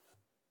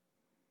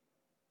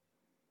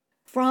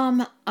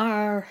From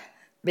our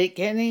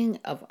beginning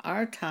of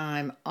our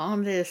time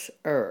on this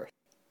earth,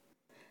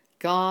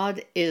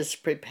 God is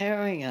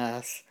preparing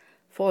us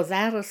for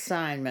that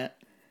assignment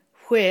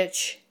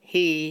which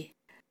He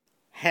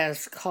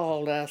has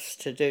called us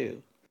to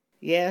do.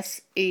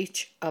 Yes,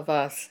 each of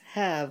us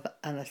have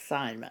an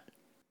assignment.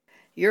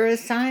 Your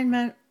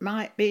assignment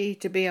might be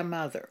to be a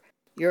mother.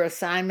 Your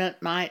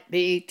assignment might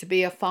be to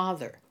be a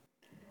father.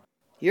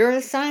 Your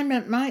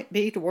assignment might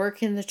be to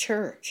work in the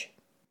church.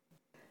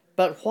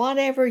 But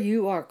whatever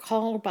you are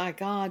called by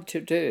God to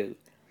do,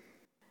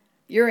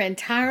 your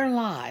entire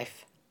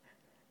life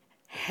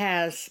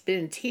has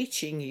been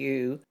teaching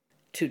you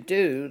to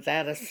do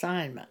that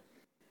assignment.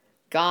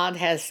 God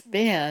has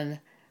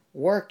been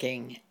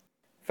working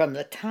from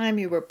the time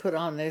you were put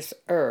on this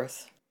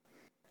earth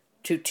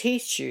to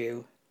teach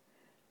you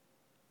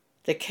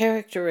the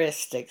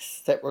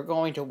characteristics that were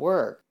going to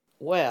work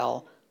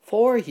well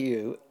for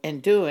you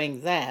in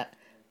doing that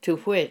to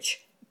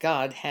which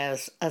God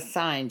has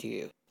assigned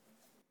you.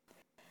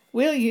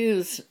 We'll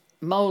use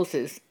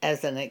Moses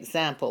as an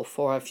example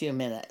for a few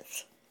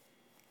minutes.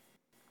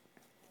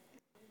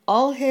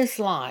 All his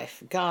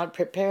life, God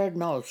prepared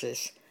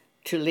Moses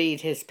to lead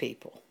his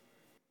people.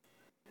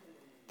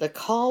 The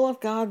call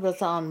of God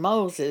was on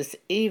Moses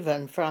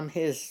even from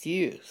his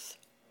youth.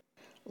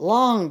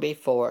 Long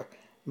before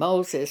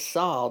Moses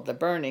saw the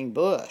burning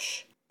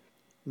bush,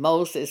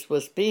 Moses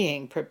was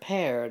being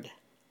prepared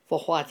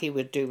for what he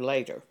would do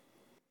later.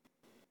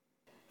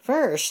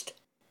 First,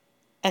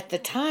 at the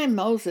time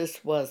Moses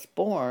was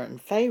born,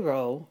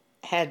 Pharaoh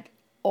had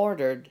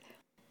ordered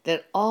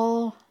that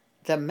all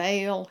the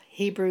male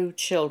Hebrew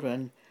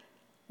children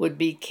would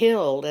be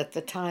killed at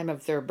the time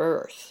of their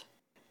birth.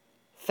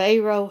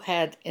 Pharaoh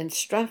had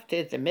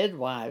instructed the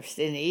midwives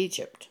in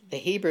Egypt, the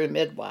Hebrew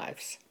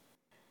midwives,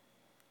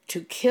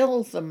 to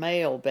kill the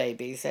male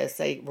babies as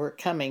they were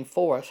coming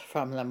forth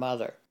from the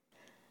mother,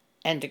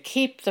 and to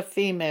keep the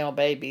female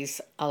babies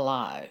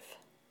alive.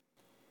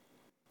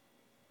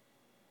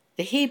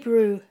 The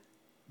Hebrew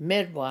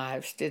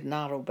midwives did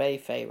not obey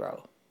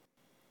Pharaoh.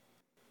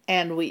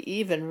 And we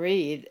even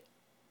read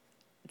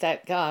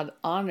that God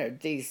honored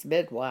these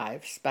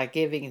midwives by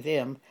giving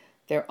them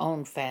their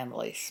own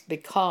families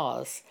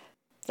because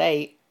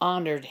they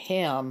honored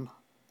him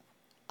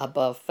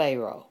above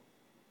Pharaoh.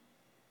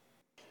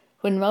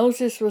 When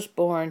Moses was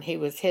born, he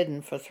was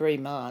hidden for 3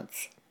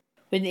 months.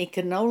 When he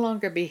could no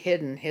longer be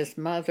hidden, his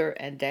mother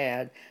and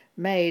dad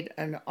made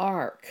an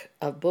ark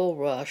of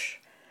bulrush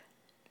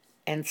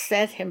and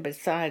set him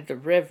beside the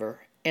river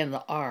in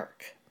the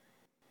ark.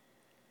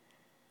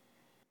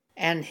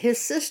 And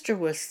his sister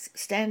was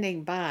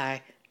standing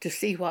by to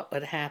see what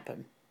would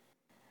happen.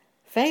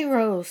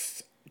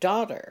 Pharaoh's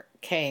daughter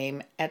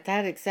came at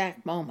that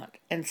exact moment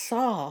and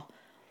saw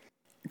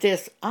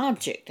this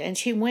object, and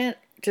she went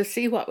to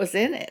see what was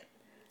in it,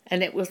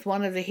 and it was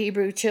one of the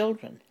Hebrew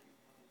children.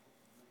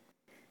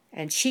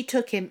 And she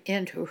took him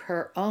into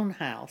her own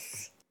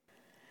house.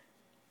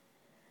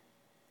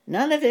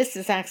 None of this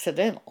is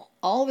accidental.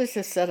 All this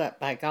is set up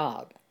by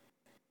God.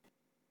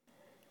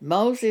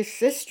 Moses'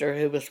 sister,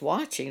 who was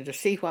watching to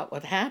see what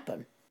would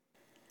happen,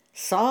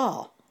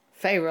 saw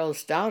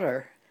Pharaoh's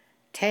daughter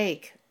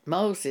take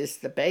Moses,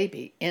 the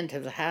baby, into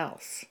the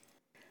house.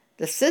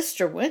 The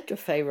sister went to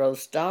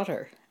Pharaoh's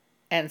daughter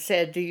and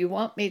said, "Do you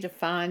want me to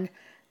find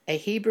a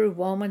Hebrew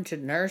woman to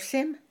nurse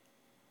him?"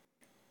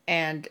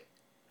 And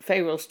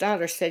Pharaoh's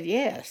daughter said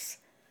yes.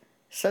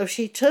 So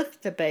she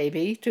took the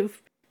baby to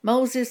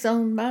Moses'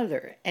 own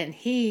mother, and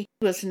he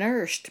was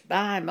nursed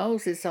by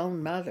Moses'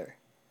 own mother,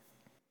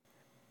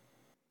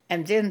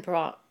 and then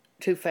brought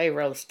to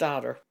Pharaoh's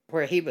daughter,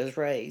 where he was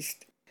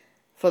raised.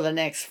 For the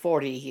next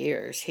 40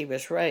 years, he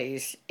was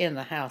raised in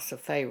the house of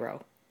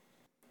Pharaoh.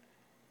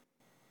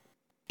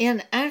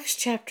 In Acts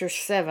chapter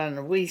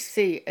 7, we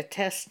see a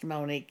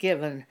testimony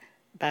given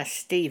by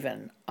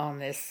Stephen on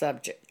this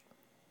subject.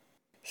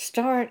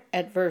 Start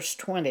at verse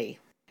 20.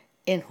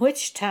 In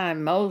which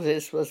time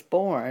Moses was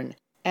born,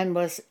 and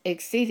was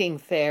exceeding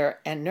fair,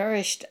 and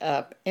nourished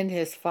up in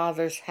his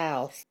father's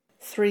house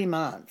 3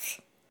 months.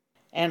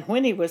 And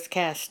when he was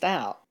cast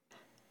out,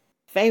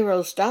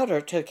 Pharaoh's daughter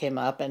took him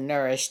up and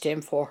nourished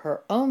him for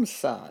her own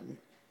son.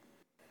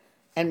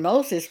 And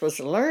Moses was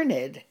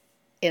learned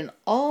in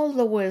all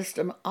the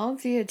wisdom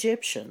of the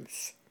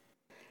Egyptians,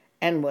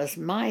 and was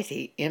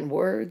mighty in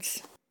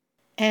words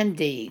and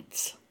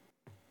deeds.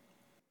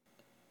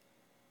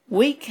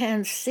 We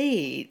can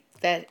see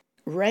that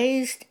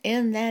raised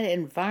in that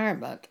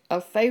environment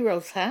of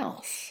Pharaoh's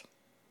house,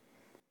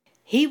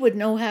 he would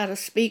know how to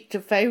speak to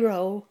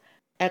Pharaoh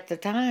at the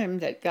time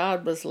that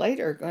God was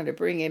later going to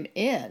bring him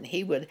in.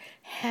 He would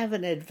have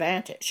an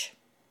advantage.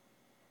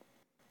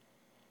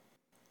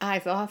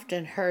 I've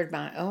often heard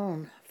my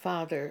own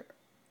father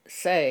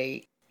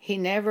say he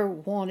never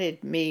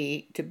wanted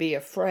me to be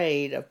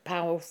afraid of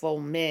powerful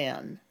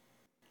men.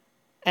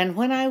 And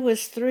when I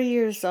was 3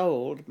 years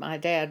old, my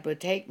dad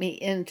would take me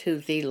into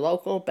the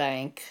local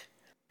bank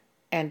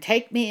and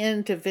take me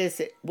in to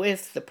visit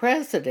with the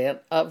president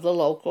of the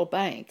local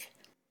bank.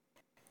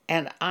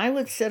 and I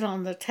would sit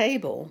on the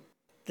table,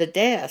 the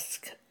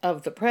desk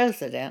of the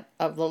president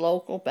of the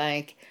local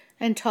bank,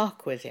 and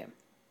talk with him.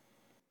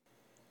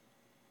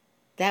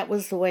 That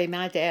was the way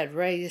my dad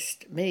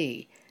raised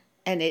me,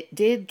 and it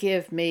did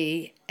give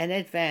me an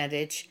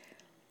advantage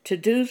to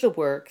do the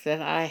work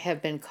that I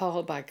have been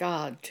called by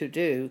God to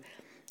do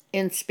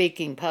in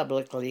speaking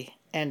publicly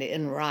and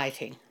in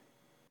writing.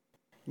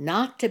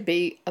 Not to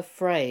be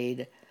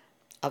afraid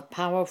of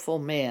powerful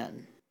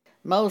men.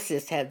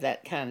 Moses had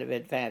that kind of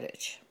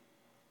advantage.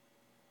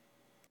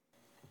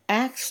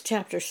 Acts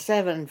chapter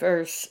 7,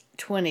 verse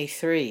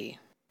 23.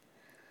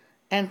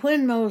 And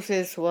when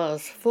Moses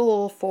was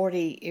full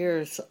 40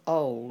 years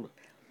old,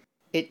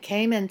 it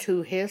came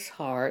into his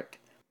heart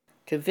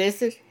to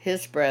visit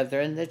his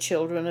brethren, the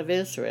children of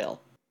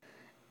Israel.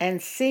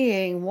 And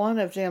seeing one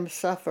of them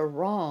suffer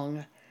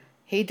wrong,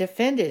 he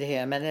defended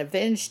him and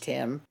avenged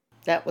him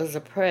that was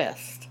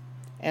oppressed,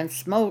 and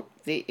smote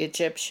the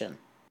Egyptian.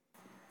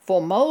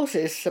 For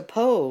Moses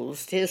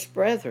supposed his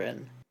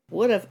brethren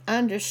would have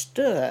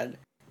understood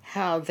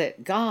how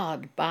that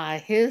God by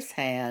his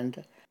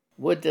hand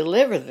would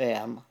deliver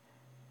them,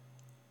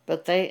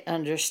 but they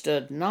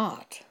understood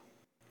not.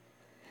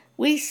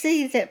 We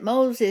see that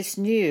Moses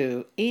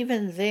knew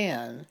even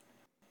then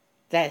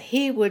that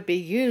he would be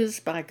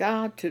used by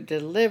God to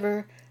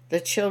deliver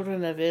the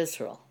children of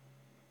Israel.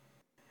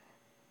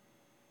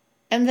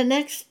 And the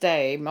next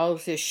day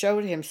Moses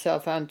showed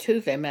himself unto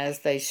them as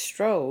they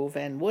strove,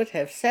 and would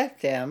have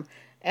set them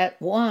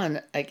at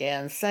one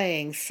again,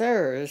 saying,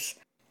 Sirs,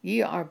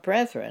 ye are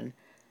brethren,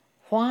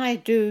 why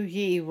do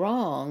ye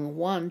wrong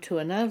one to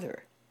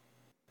another?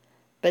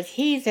 But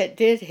he that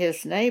did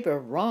his neighbor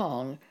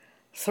wrong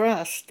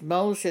thrust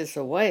Moses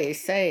away,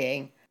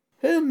 saying,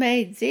 Who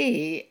made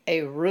thee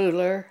a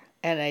ruler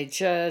and a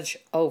judge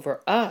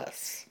over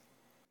us?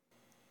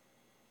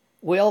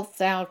 Wilt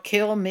thou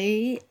kill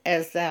me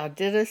as thou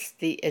didst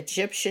the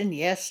Egyptian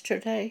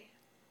yesterday?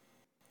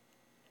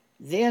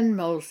 Then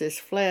Moses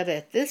fled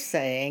at this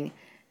saying,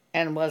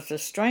 and was a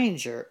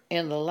stranger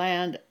in the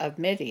land of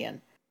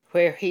Midian,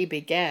 where he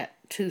begat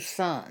 2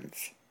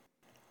 sons.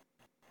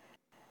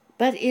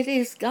 But it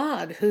is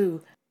God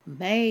who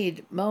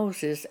made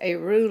Moses a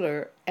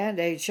ruler and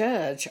a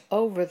judge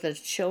over the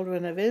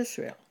children of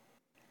Israel.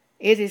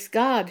 It is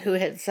God who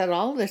had set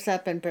all this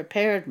up and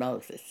prepared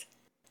Moses.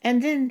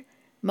 And then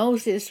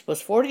Moses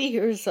was 40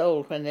 years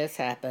old when this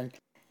happened,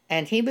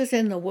 and he was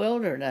in the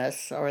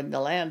wilderness, or in the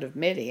land of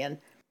Midian,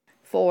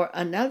 for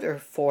another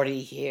 40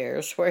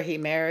 years, where he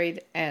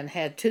married and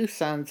had 2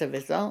 sons of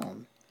his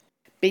own,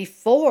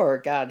 before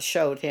God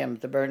showed him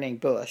the burning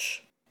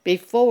bush,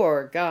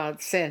 before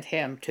God sent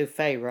him to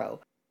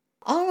Pharaoh.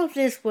 All of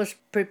this was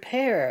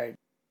prepared.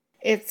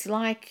 It's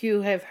like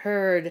you have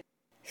heard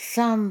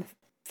some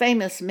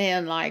famous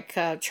men like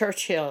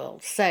Churchill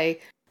say,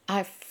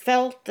 I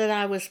felt that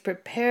I was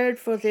prepared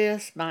for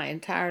this my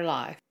entire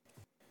life.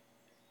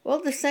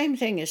 Well, the same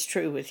thing is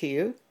true with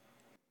you,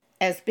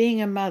 as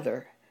being a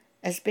mother,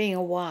 as being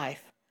a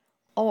wife,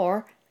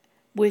 or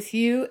with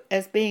you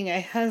as being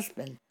a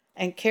husband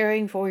and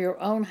caring for your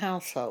own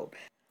household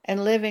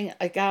and living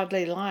a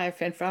godly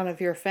life in front of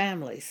your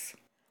families.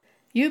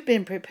 You've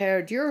been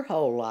prepared your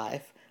whole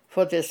life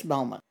for this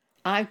moment.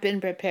 I've been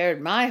prepared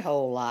my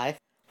whole life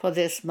for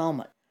this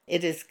moment.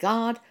 It is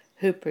God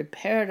who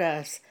prepared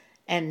us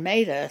and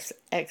made us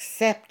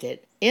accepted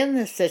in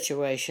the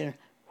situation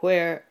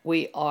where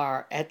we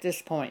are at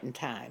this point in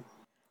time.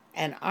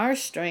 And our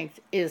strength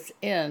is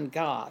in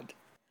God.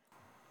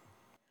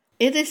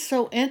 It is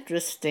so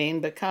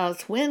interesting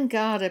because when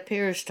God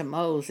appears to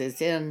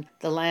Moses in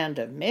the land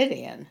of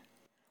Midian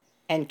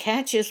and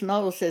catches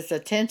Moses'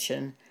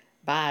 attention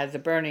by the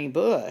burning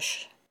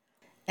bush,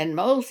 and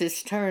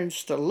Moses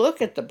turns to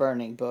look at the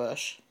burning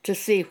bush to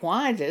see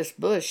why this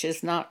bush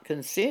is not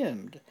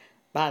consumed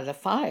by the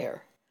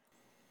fire,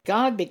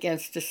 God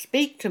begins to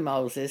speak to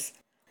Moses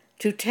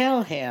to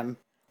tell him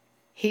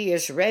he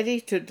is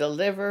ready to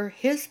deliver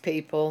his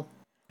people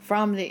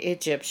from the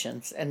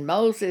Egyptians, and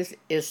Moses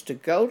is to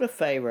go to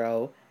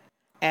Pharaoh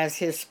as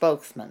his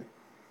spokesman.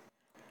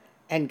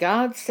 And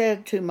God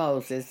said to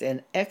Moses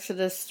in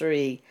Exodus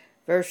 3,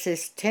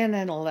 verses 10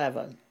 and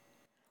 11,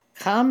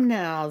 Come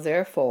now,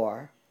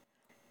 therefore,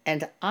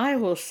 and I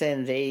will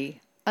send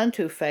thee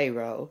unto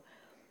Pharaoh,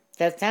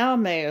 that thou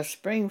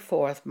mayest bring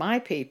forth my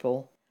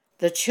people,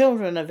 the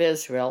children of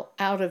Israel,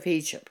 out of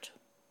Egypt.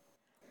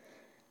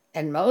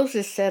 And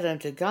Moses said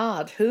unto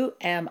God, Who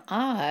am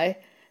I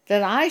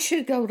that I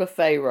should go to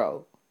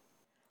Pharaoh?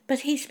 But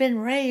he's been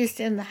raised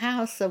in the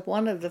house of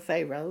one of the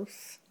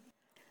pharaohs.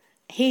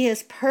 He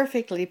is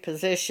perfectly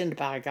positioned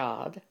by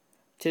God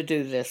to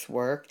do this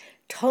work,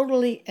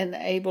 totally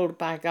enabled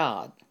by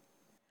God.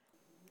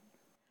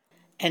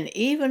 And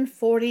even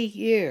 40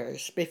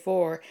 years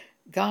before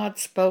God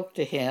spoke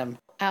to him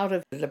out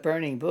of the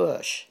burning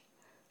bush,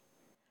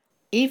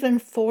 even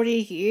 40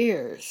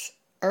 years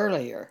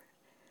earlier,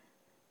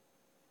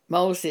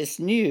 Moses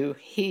knew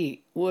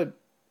he would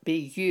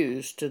be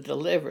used to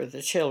deliver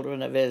the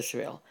children of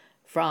Israel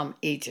from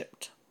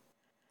Egypt.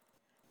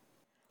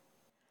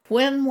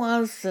 When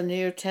was the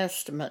New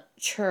Testament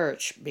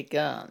church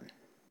begun?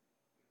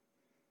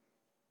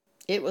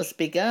 It was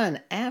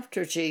begun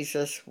after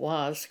Jesus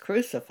was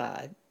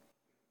crucified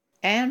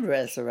and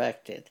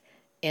resurrected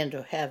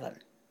into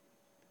heaven.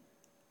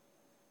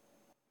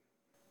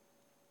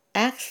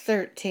 Acts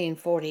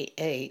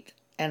 13:48,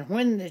 and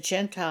when the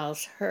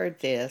Gentiles heard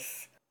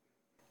this,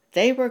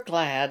 they were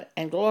glad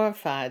and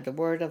glorified the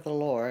word of the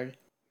Lord,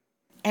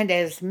 and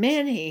as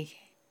many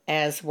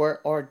as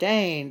were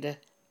ordained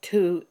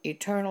to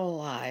eternal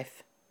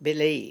life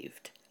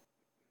believed.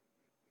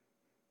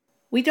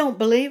 We don't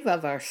believe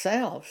of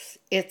ourselves.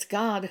 It's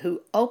God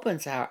who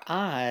opens our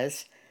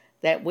eyes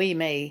that we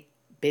may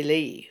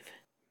believe.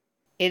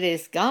 It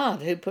is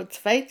God who puts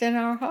faith in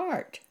our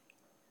heart.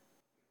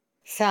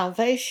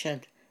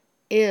 Salvation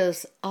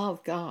is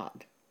of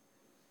God.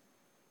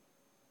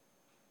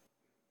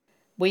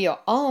 We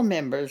are all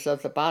members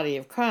of the body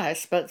of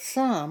Christ, but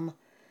some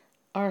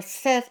are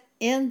set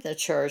in the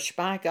church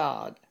by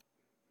God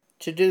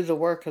to do the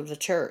work of the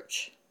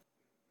church.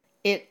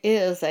 It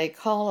is a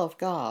call of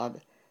God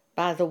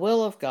by the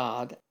will of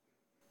God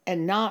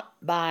and not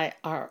by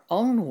our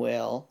own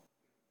will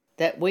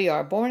that we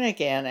are born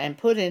again and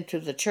put into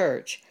the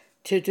church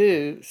to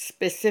do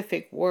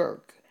specific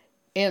work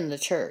in the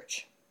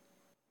church.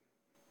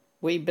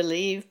 We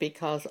believe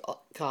because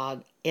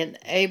God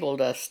enabled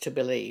us to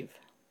believe.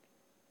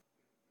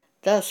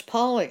 Thus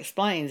Paul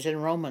explains in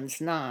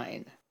Romans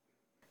 9,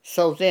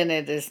 "So then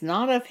it is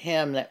not of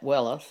him that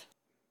willeth,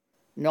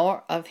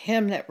 nor of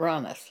him that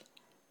runneth,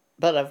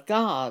 but of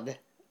God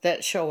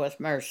that showeth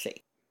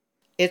mercy."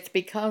 It's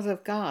because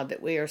of God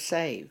that we are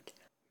saved.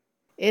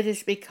 It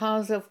is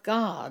because of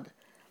God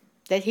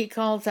that He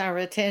calls our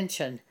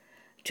attention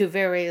to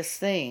various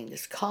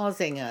things,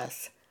 causing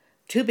us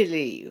to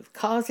believe,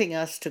 causing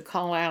us to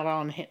call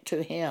out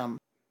to Him,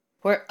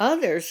 where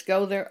others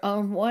go their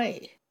own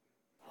way.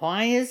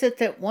 Why is it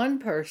that one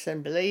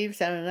person believes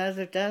and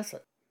another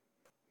doesn't?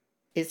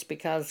 It's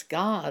because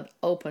God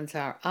opens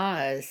our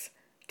eyes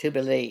to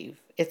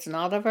believe. It's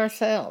not of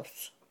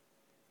ourselves.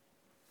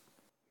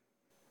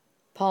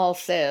 Paul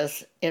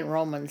says in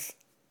Romans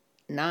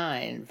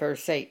 9,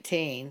 verse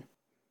 18,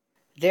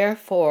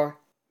 "Therefore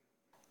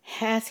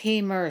hath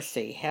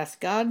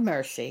God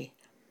mercy,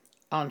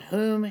 on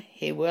whom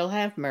he will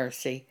have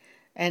mercy,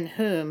 and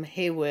whom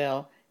he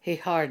will he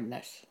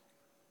hardeneth."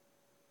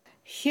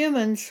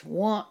 Humans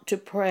want to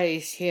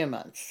praise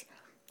humans.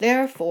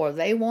 Therefore,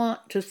 they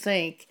want to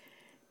think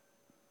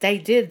they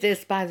did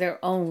this by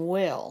their own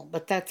will,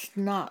 but that's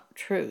not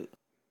true.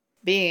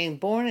 Being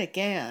born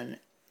again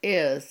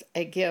is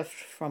a gift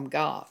from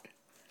God.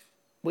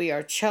 We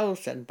are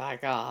chosen by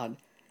God.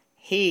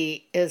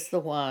 He is the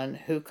one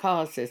who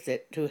causes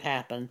it to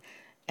happen,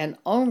 and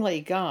only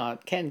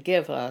God can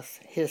give us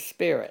His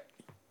Spirit.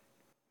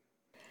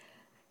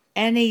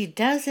 And He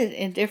does it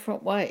in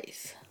different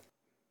ways.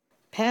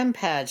 Pam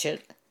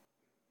Paget,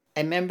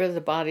 a member of the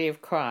body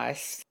of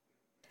Christ,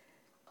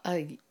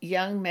 a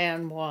young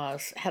man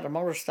had a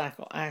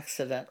motorcycle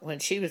accident when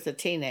she was a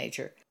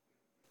teenager,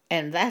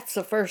 and that's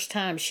the first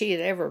time she had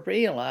ever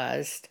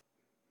realized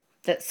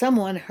that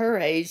someone her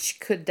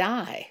age could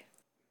die.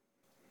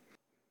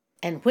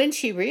 And when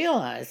she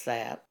realized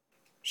that,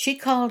 she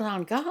called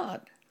on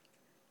God.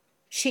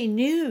 She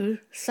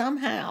knew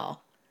somehow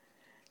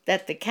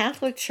that the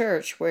Catholic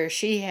Church, where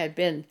she had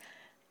been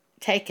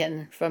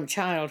taken from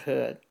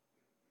childhood,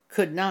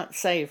 could not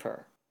save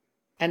her,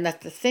 and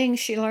that the things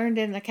she learned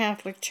in the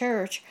Catholic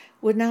Church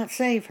would not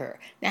save her.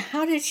 Now,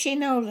 how did she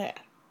know that?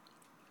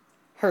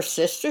 Her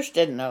sisters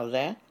didn't know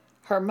that.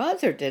 Her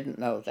mother didn't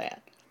know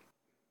that.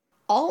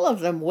 All of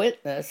them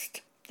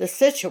witnessed the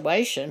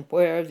situation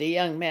where the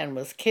young man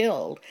was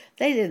killed.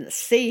 They didn't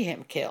see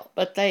him killed,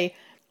 but they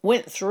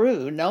went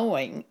through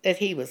knowing that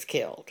he was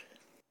killed.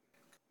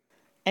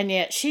 And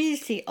yet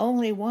she's the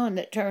only one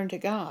that turned to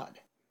God.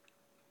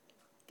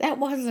 That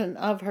wasn't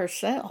of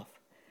herself.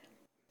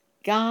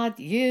 God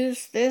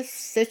used this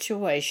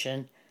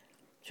situation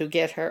to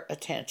get her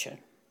attention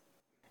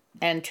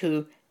and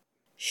to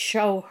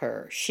show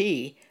her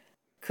she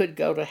could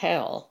go to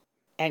hell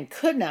and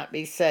could not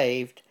be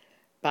saved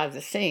by the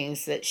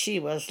things that she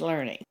was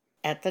learning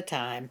at the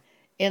time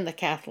in the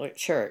Catholic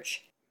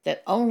Church,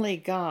 that only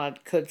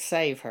God could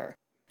save her.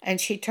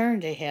 And she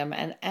turned to Him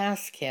and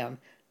asked Him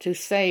to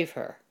save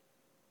her.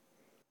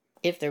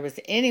 If there was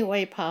any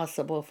way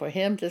possible for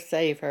Him to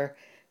save her,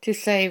 to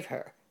save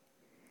her.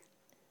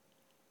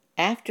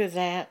 After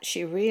that,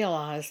 she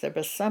realized there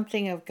was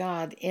something of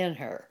God in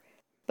her.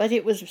 But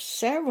it was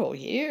several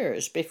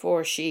years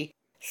before she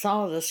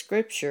saw the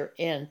scripture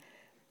in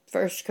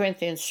 1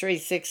 Corinthians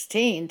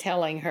 3:16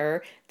 telling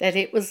her that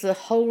it was the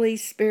Holy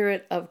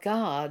Spirit of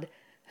God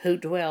who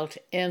dwelt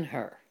in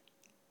her.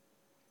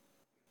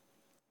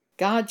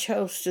 God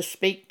chose to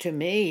speak to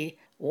me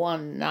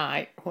one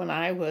night when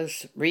I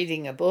was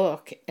reading a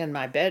book in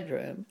my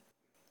bedroom,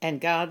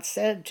 and God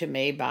said to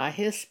me by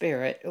His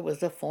Spirit, it was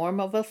the form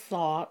of a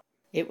thought,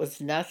 it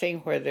was nothing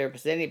where there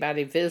was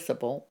anybody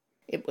visible,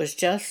 it was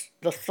just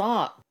the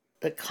thought,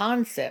 the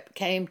concept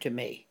came to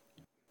me.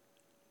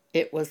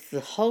 It was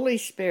the Holy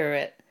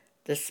Spirit,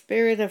 the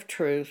Spirit of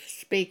truth,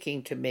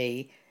 speaking to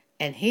me,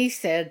 and He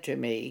said to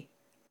me,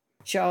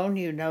 Joan,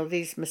 you know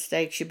these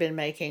mistakes you've been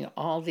making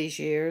all these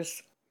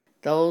years?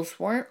 Those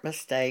weren't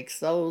mistakes,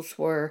 those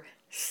were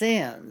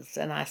sins.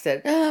 And I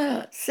said,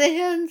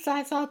 sins?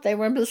 I thought they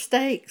were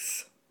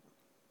mistakes.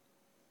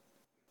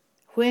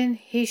 When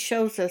He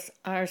shows us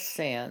our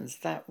sins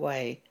that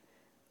way,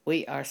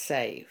 we are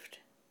saved.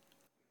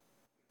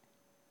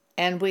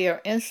 And we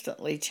are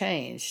instantly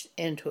changed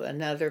into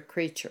another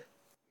creature,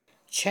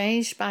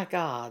 changed by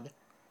God,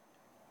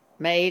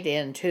 made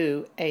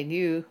into a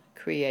new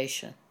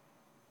creation,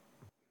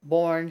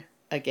 born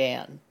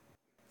again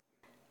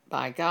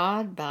by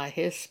God, by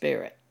His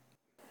Spirit.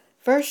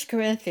 1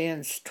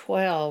 Corinthians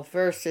 12,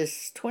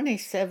 verses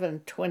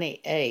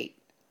 27-28.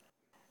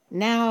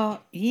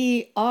 Now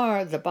ye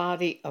are the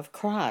body of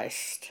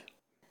Christ,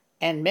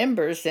 and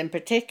members in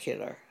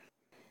particular,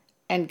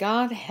 and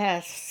God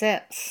hath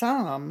set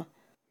some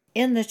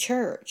in the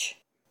church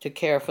to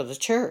care for the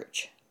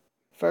church.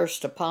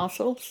 First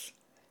apostles,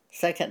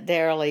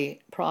 secondarily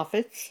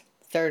prophets,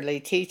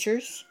 thirdly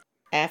teachers,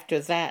 after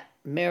that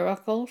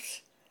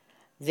miracles,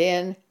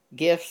 then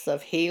gifts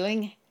of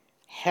healing,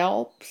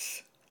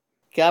 helps,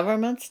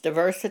 governments,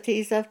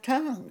 diversities of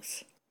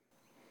tongues.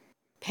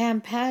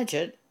 Pam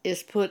Paget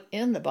is put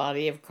in the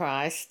body of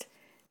Christ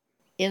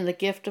in the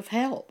gift of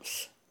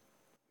helps.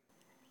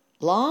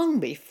 Long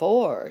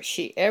before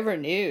she ever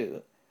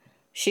knew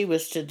she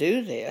was to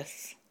do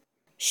this,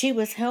 she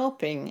was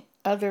helping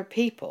other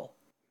people.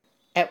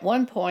 At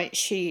one point,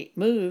 she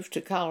moved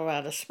to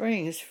Colorado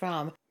Springs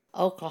from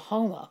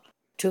Oklahoma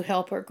to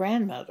help her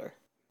grandmother.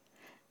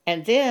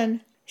 And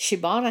then she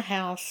bought a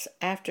house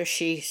after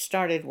she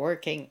started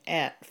working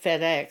at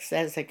FedEx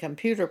as a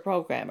computer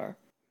programmer.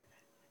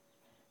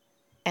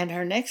 And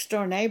her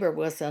next-door neighbor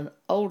was an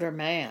older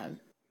man.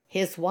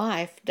 His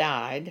wife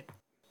died,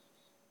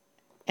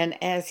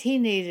 and as he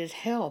needed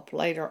help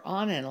later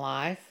on in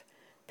life,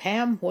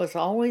 Pam was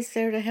always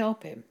there to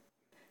help him.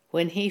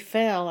 When he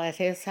fell at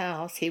his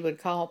house, he would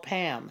call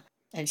Pam,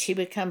 and she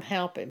would come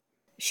help him.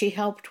 She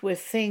helped with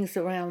things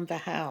around the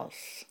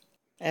house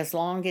as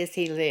long as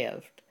he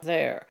lived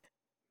there.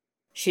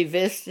 She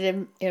visited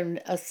him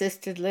in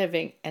assisted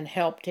living and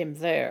helped him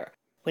there.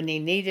 When he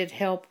needed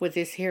help with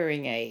his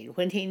hearing aid,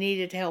 when he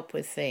needed help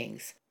with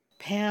things,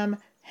 Pam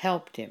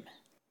helped him.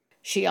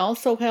 She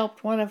also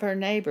helped one of her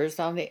neighbors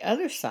on the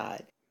other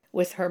side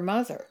with her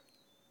mother.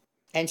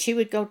 And she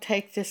would go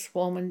take this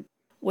woman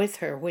with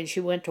her when she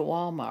went to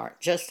Walmart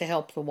just to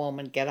help the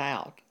woman get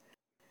out.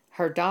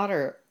 Her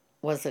daughter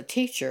was a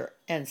teacher,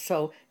 and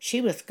so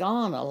she was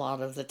gone a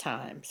lot of the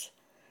times.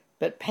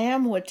 But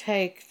Pam would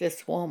take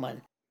this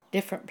woman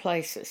different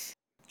places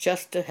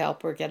just to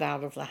help her get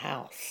out of the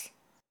house.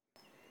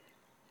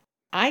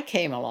 I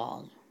came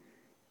along.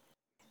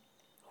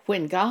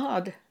 When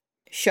God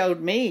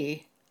showed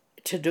me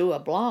to do a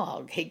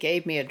blog, He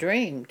gave me a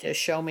dream to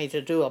show me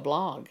to do a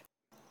blog.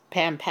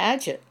 Pam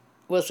Paget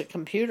was a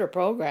computer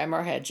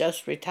programmer, had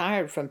just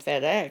retired from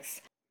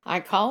FedEx. I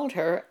called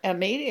her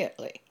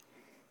immediately.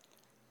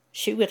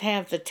 She would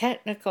have the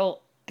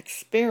technical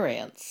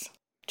experience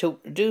to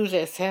do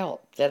this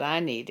help that I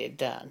needed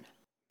done,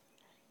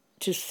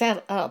 to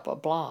set up a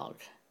blog.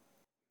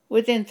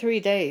 Within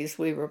 3 days,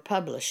 we were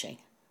publishing.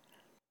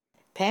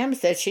 Pam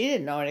said she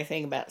didn't know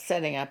anything about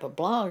setting up a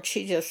blog.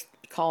 She just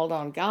called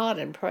on God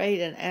and prayed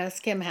and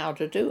asked Him how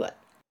to do it.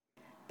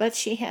 But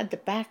she had the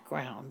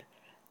background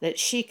that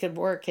she could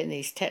work in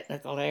these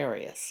technical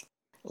areas.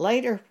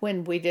 Later,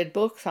 when we did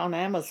books on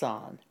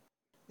Amazon,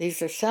 these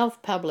are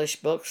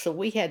self-published books, so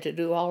we had to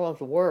do all of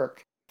the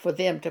work for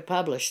them to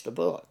publish the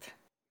book.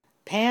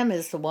 Pam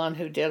is the one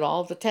who did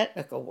all the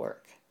technical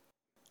work.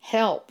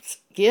 Helps,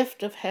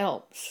 gift of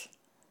helps.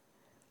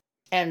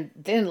 And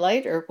then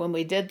later, when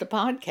we did the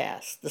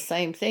podcast, the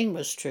same thing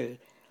was true.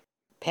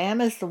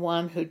 Pam is the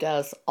one who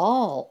does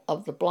all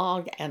of the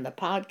blog and the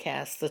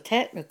podcast, the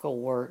technical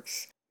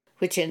works,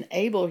 which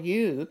enable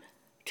you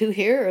to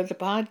hear the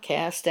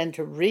podcast and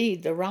to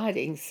read the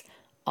writings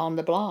on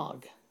the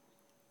blog.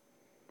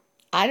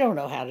 I don't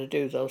know how to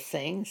do those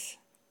things.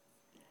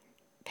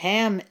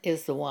 Pam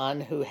is the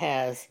one who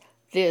has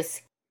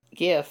this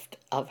gift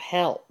of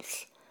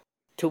helps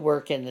to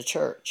work in the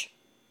church.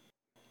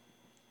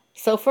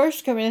 So 1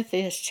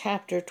 Corinthians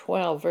chapter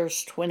 12,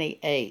 verse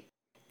 28,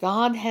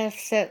 God hath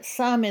set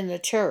some in the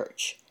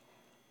church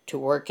to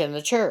work in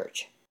the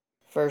church.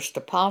 First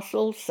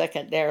apostles,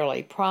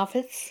 secondarily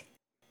prophets,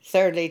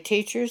 thirdly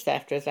teachers,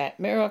 after that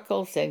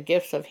miracles and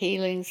gifts of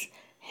healings,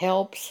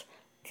 helps,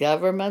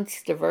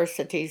 governments,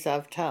 diversities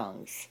of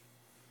tongues.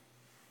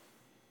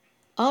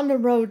 On the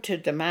road to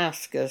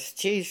Damascus,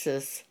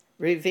 Jesus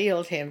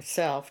revealed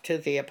Himself to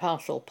the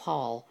apostle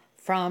Paul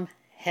from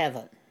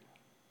heaven.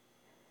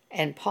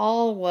 And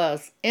Paul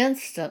was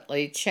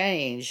instantly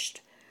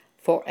changed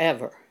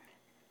forever.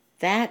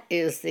 That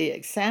is the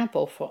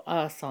example for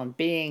us on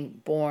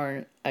being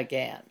born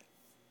again.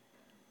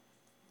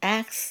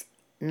 Acts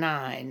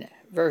 9,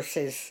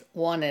 verses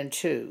 1 and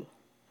 2.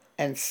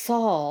 And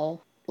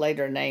Saul,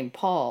 later named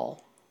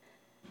Paul,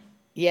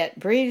 yet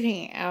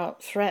breathing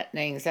out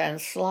threatenings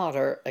and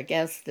slaughter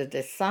against the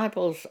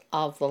disciples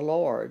of the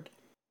Lord,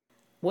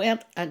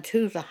 went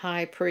unto the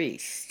high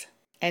priest,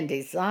 and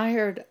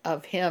desired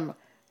of him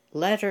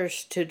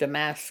letters to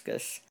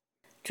Damascus,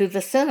 to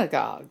the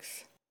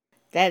synagogues,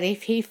 that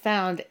if he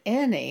found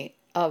any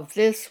of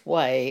this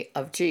way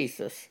of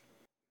Jesus,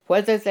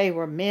 whether they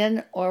were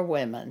men or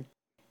women,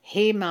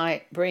 he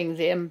might bring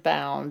them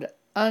bound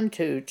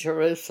unto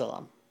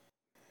Jerusalem.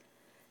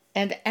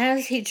 And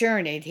as he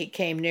journeyed, he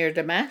came near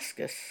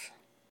Damascus,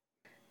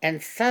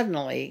 and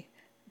suddenly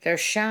there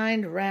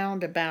shined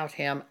round about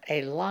him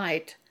a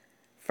light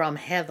from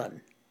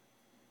heaven.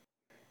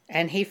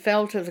 And he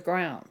fell to the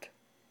ground,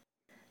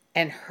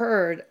 and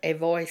heard a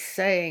voice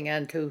saying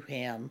unto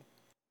him,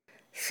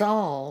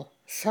 Saul,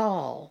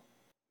 Saul,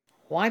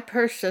 why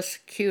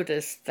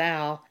persecutest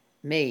thou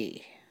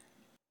me?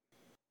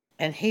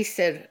 And he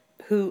said,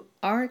 Who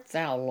art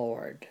thou,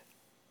 Lord?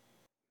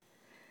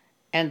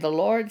 And the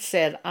Lord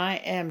said, I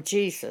am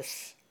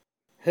Jesus,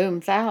 whom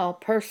thou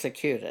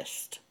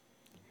persecutest.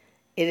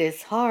 It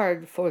is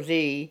hard for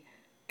thee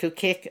to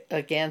kick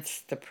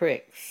against the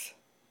pricks.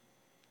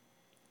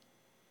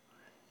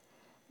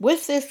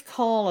 With this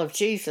call of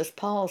Jesus,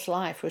 Paul's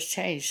life was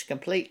changed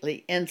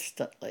completely,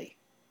 instantly.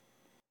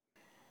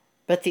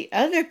 But the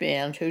other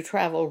men who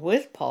traveled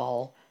with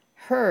Paul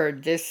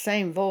heard this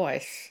same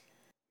voice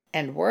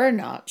and were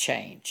not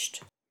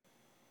changed.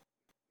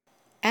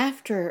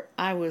 After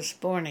I was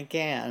born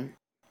again,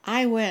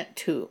 I went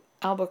to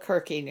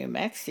Albuquerque, New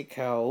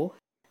Mexico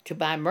to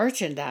buy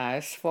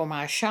merchandise for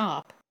my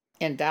shop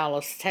in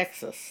Dallas,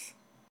 Texas.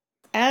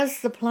 As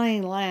the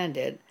plane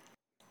landed,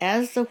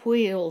 as the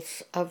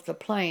wheels of the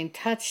plane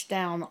touched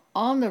down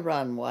on the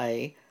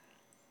runway,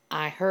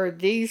 I heard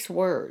these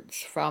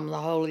words from the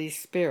Holy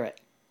Spirit: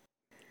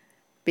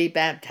 Be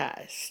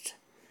baptized.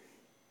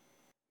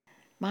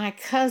 My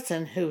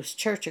cousin, who's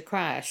Church of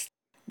Christ,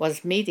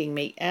 was meeting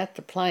me at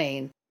the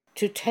plane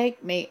to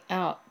take me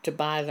out to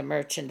buy the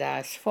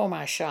merchandise for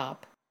my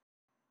shop.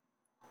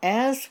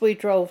 As we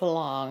drove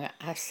along,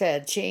 I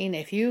said, Jean,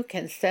 if you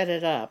can set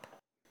it up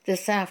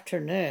this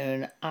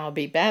afternoon, I'll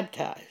be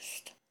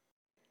baptized.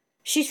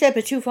 She said,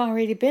 but you've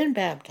already been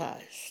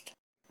baptized.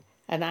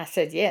 And I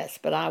said, yes,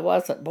 but I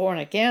wasn't born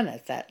again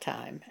at that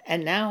time.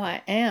 And now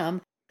I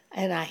am,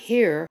 and I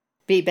hear,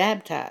 be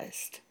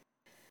baptized.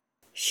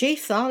 She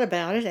thought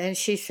about it, and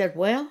she said,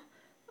 well,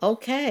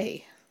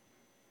 okay.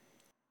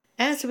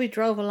 As we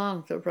drove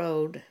along the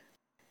road,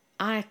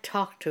 I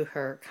talked to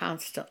her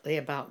constantly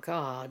about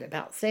God,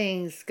 about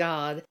things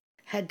God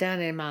had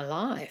done in my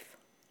life.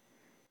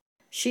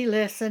 She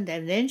listened,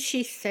 and then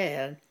she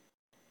said,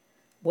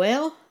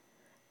 well,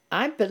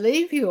 I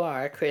believe you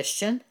are a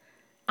Christian.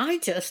 I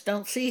just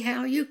don't see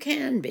how you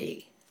can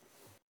be.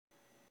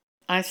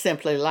 I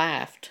simply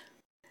laughed.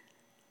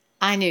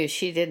 I knew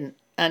she didn't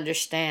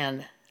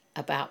understand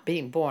about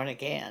being born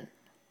again.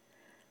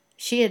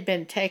 She had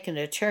been taken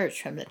to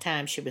church from the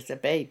time she was a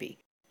baby,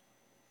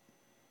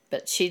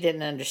 but she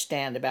didn't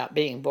understand about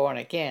being born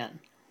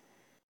again.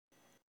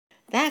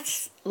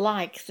 That's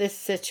like this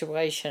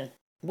situation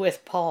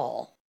with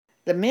Paul.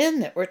 The men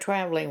that were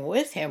traveling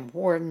with him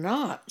were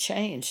not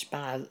changed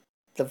by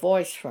the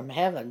voice from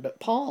heaven, but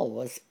Paul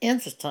was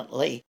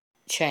instantly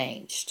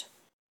changed.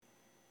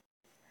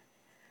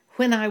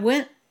 When I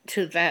went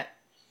to that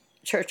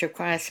Church of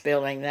Christ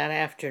building that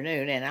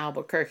afternoon in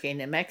Albuquerque,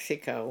 New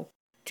Mexico,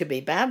 to be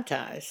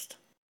baptized,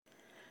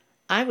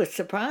 I was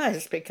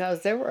surprised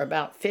because there were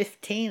about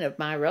 15 of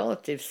my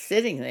relatives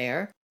sitting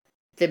there.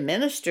 The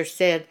minister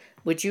said,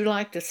 would you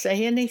like to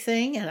say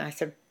anything? And I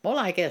said, well,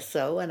 I guess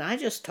so. And I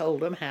just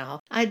told him how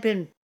I'd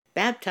been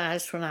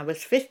baptized when I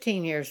was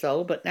 15 years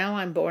old, but now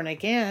I'm born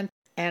again.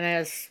 And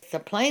as the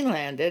plane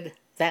landed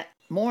that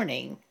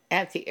morning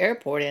at the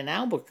airport in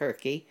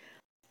Albuquerque,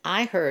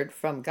 I heard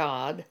from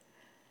God,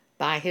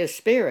 by His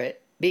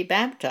Spirit, be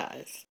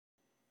baptized.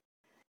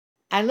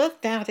 I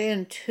looked out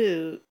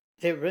into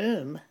the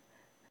room,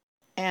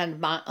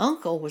 and my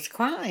uncle was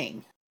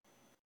crying.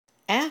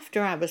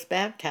 After I was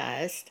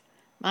baptized,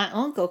 my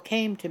uncle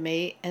came to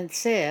me and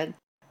said,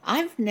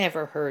 I've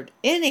never heard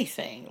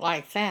anything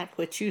like that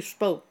which you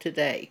spoke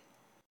today.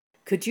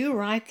 Could you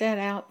write that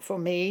out for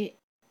me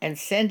and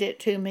send it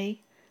to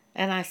me?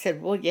 And I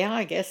said, well, yeah,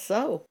 I guess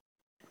so.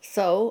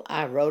 So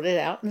I wrote it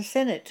out and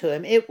sent it to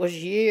him. It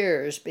was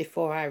years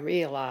before I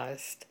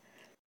realized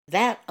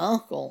that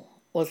uncle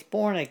was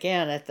born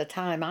again at the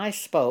time I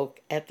spoke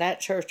at that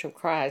Church of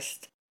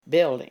Christ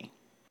building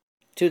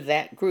to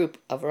that group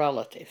of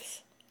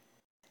relatives.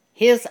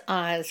 His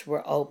eyes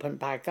were opened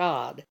by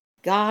God.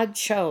 God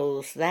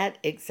chose that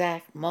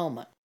exact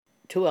moment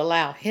to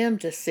allow him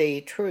to see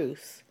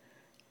truth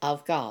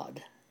of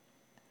God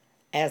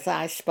as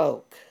I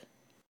spoke.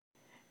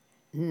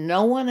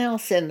 No one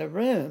else in the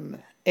room,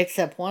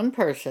 except one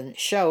person,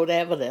 showed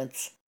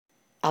evidence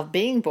of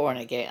being born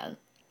again.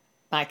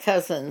 My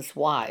cousin's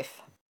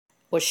wife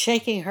was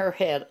shaking her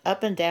head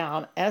up and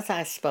down as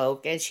I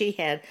spoke, and she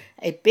had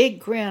a big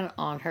grin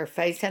on her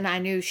face, and I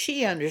knew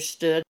she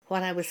understood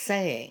what I was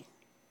saying.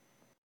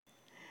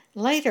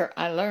 Later,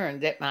 I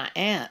learned that my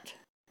aunt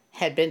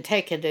had been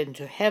taken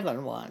into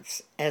heaven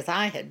once, as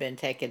I had been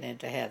taken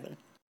into heaven,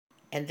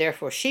 and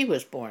therefore she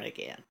was born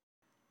again.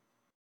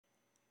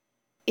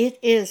 It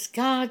is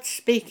God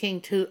speaking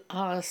to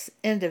us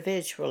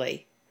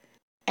individually,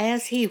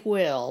 as He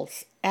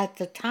wills, at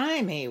the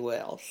time He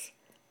wills,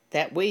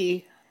 that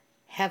we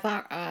have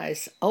our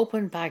eyes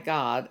opened by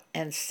God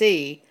and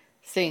see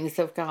things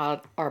of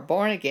God, are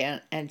born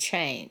again and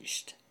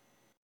changed.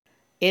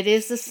 It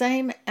is the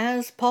same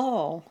as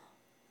Paul.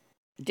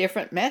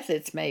 Different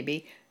methods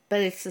maybe, but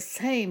it's the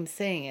same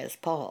thing as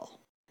Paul.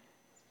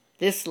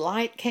 This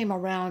light came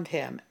around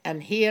him,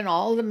 and he and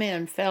all the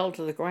men fell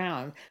to the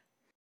ground.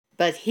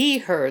 But he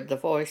heard the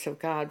voice of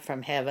God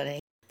from heaven.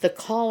 The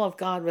call of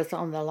God was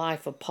on the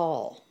life of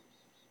Paul.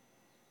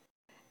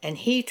 And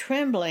he,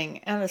 trembling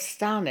and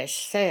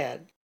astonished,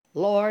 said,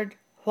 Lord,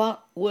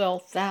 what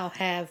wilt thou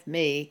have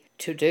me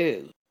to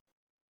do?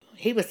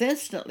 He was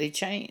instantly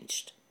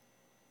changed.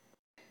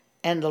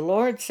 And the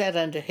Lord said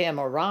unto him,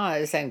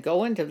 Arise, and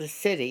go into the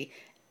city,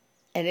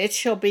 and it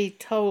shall be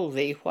told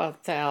thee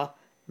what thou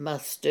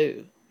must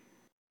do.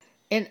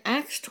 In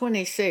Acts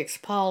 26,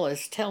 Paul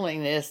is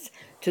telling this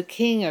to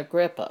King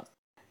Agrippa,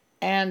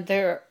 and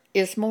there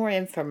is more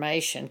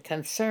information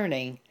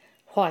concerning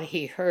what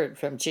he heard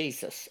from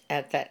Jesus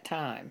at that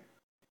time.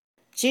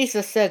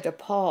 Jesus said to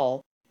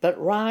Paul,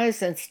 But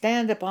rise and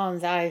stand upon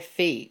thy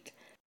feet,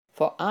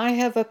 for I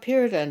have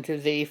appeared unto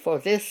thee for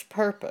this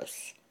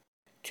purpose,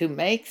 to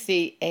make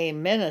thee a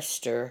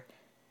minister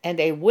and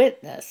a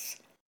witness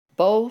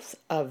both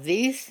of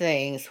these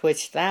things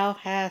which thou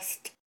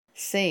hast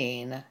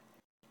seen,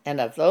 and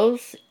of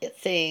those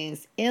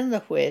things in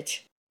the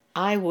which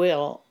I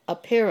will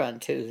appear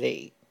unto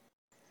thee,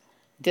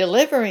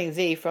 delivering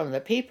thee from the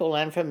people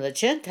and from the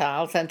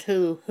Gentiles,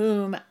 unto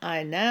whom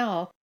I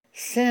now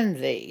send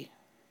thee,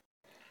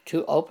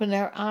 to open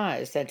their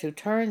eyes, and to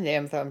turn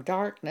them from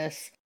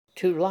darkness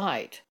to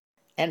light,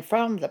 and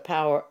from the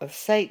power of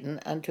Satan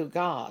unto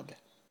God,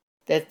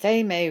 that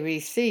they may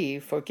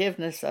receive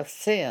forgiveness of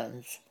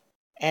sins,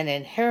 and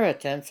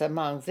inheritance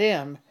among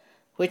them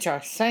which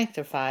are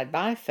sanctified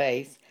by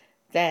faith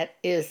that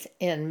is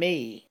in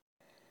me.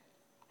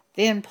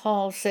 Then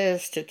Paul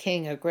says to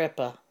King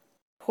Agrippa,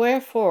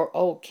 Wherefore,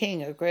 O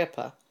King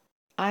Agrippa,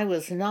 I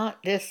was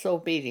not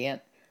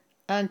disobedient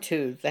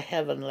unto the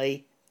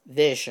heavenly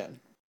vision.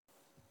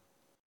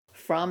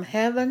 From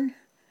heaven,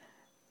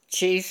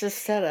 Jesus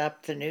set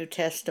up the New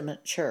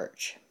Testament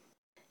church.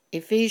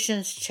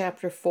 Ephesians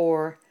chapter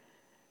 4,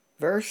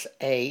 verse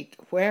 8,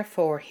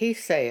 Wherefore he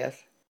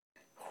saith,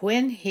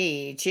 When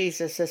he,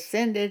 Jesus,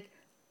 ascended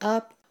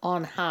up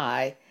on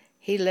high,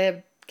 he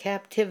led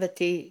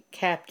captivity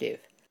captive,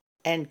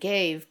 and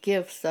gave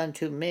gifts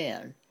unto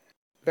men.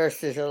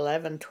 Verses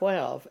 11,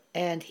 12,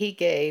 And he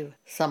gave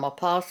some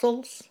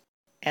apostles,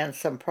 and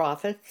some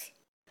prophets,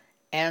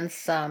 and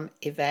some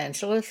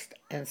evangelists,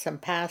 and some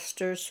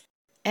pastors,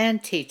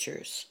 and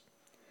teachers,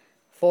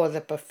 for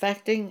the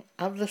perfecting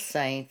of the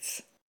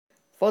saints,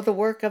 for the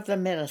work of the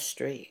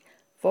ministry,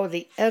 for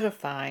the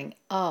edifying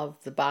of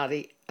the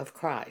body of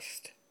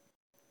Christ.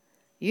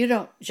 You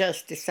don't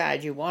just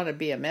decide you want to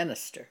be a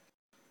minister.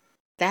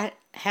 That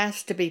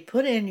has to be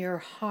put in your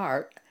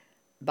heart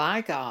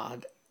by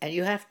God, and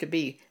you have to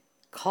be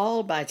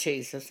called by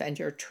Jesus, and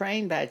you're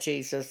trained by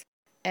Jesus,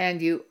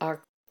 and you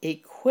are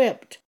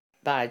equipped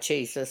by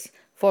Jesus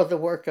for the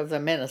work of the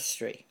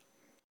ministry.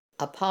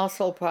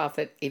 Apostle,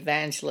 prophet,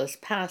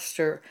 evangelist,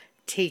 pastor,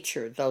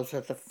 teacher, those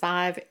are the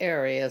 5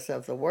 areas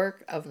of the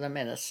work of the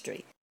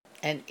ministry.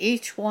 And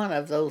each one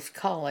of those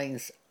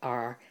callings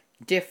are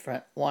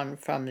different one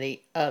from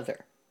the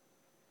other.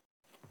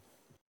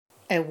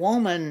 A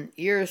woman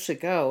years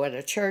ago at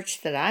a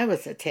church that I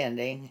was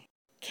attending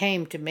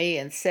came to me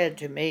and said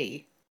to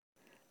me,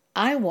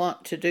 I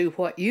want to do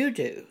what you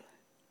do.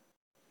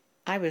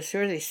 I was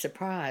really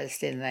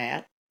surprised in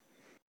that.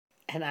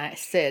 And I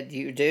said,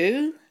 You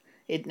do?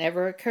 It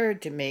never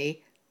occurred to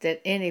me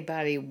that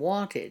anybody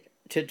wanted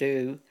to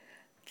do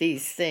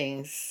these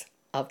things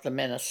of the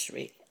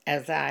ministry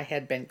as I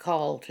had been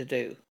called to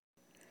do.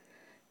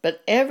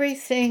 But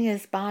everything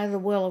is by the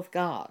will of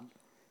God,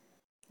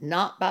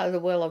 not by the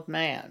will of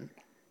man.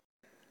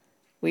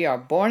 We are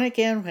born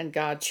again when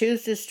God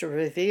chooses to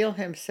reveal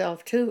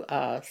himself to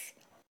us.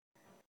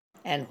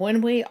 And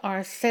when we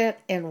are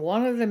set in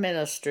one of the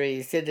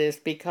ministries, it is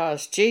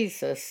because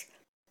Jesus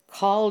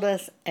called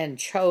us and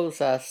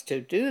chose us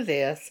to do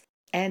this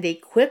and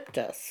equipped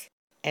us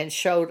and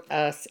showed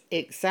us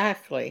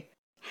exactly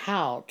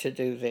how to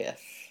do this.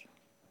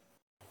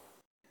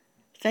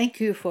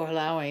 Thank you for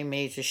allowing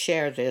me to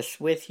share this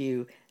with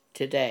you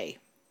today.